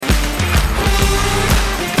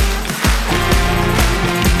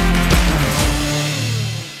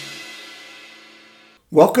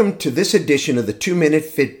Welcome to this edition of the 2-Minute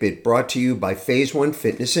FitBit brought to you by Phase 1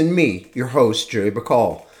 Fitness and me, your host, Jerry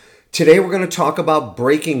Bacall. Today we're going to talk about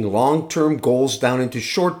breaking long-term goals down into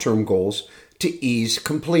short-term goals to ease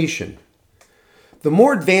completion. The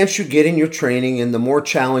more advanced you get in your training and the more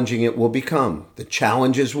challenging it will become. The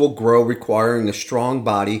challenges will grow, requiring a strong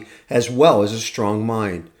body as well as a strong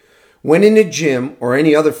mind. When in a gym or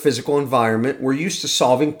any other physical environment, we're used to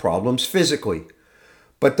solving problems physically.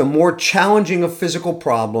 But the more challenging a physical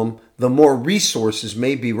problem, the more resources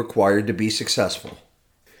may be required to be successful.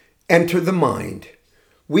 Enter the mind.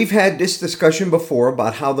 We've had this discussion before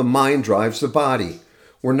about how the mind drives the body.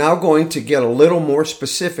 We're now going to get a little more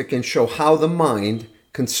specific and show how the mind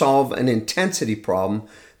can solve an intensity problem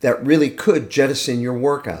that really could jettison your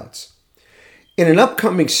workouts. In an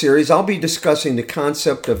upcoming series, I'll be discussing the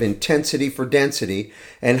concept of intensity for density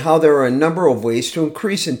and how there are a number of ways to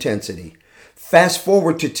increase intensity. Fast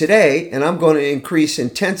forward to today, and I'm going to increase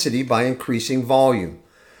intensity by increasing volume.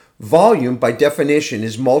 Volume, by definition,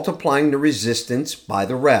 is multiplying the resistance by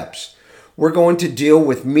the reps. We're going to deal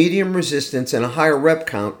with medium resistance and a higher rep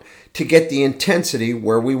count to get the intensity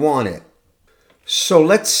where we want it. So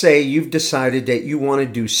let's say you've decided that you want to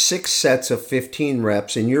do 6 sets of 15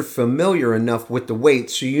 reps and you're familiar enough with the weight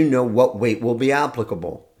so you know what weight will be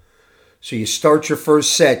applicable. So you start your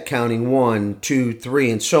first set counting 1, 2,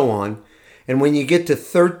 3, and so on. And when you get to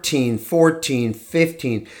 13, 14,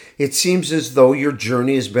 15, it seems as though your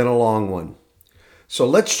journey has been a long one. So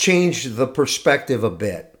let's change the perspective a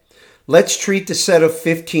bit. Let's treat the set of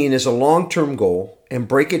 15 as a long-term goal and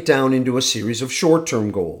break it down into a series of short-term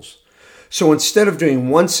goals. So instead of doing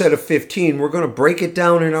 1 set of 15, we're going to break it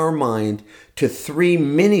down in our mind to 3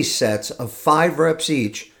 mini sets of 5 reps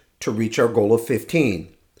each to reach our goal of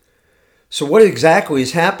 15. So what exactly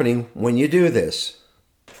is happening when you do this?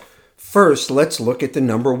 First, let's look at the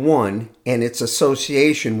number 1 and its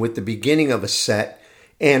association with the beginning of a set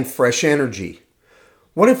and fresh energy.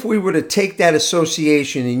 What if we were to take that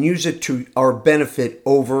association and use it to our benefit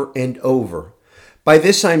over and over? By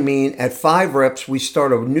this I mean at 5 reps, we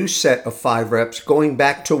start a new set of 5 reps going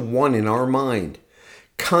back to 1 in our mind,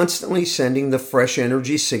 constantly sending the fresh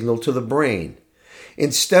energy signal to the brain.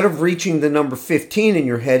 Instead of reaching the number 15 in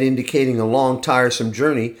your head indicating a long, tiresome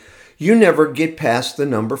journey, you never get past the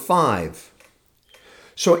number 5.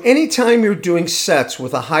 So anytime you're doing sets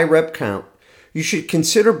with a high rep count, you should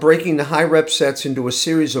consider breaking the high rep sets into a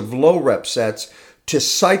series of low rep sets to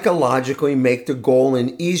psychologically make the goal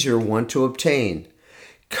an easier one to obtain.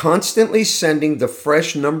 Constantly sending the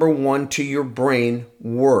fresh number 1 to your brain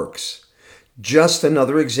works. Just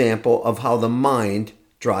another example of how the mind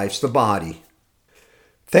drives the body.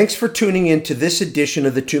 Thanks for tuning in to this edition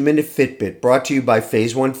of the 2-Minute FitBit brought to you by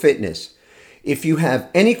Phase 1 Fitness. If you have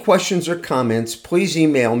any questions or comments, please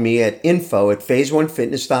email me at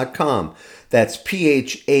info@phase1fitness.com. That's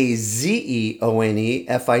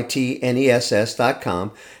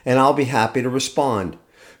PHAZEONEFITNESS.com, and I'll be happy to respond.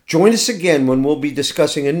 Join us again when we'll be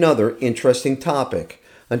discussing another interesting topic.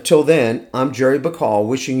 Until then, I'm Jerry Bacall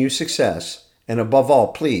wishing you success, and above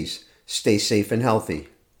all, please stay safe and healthy.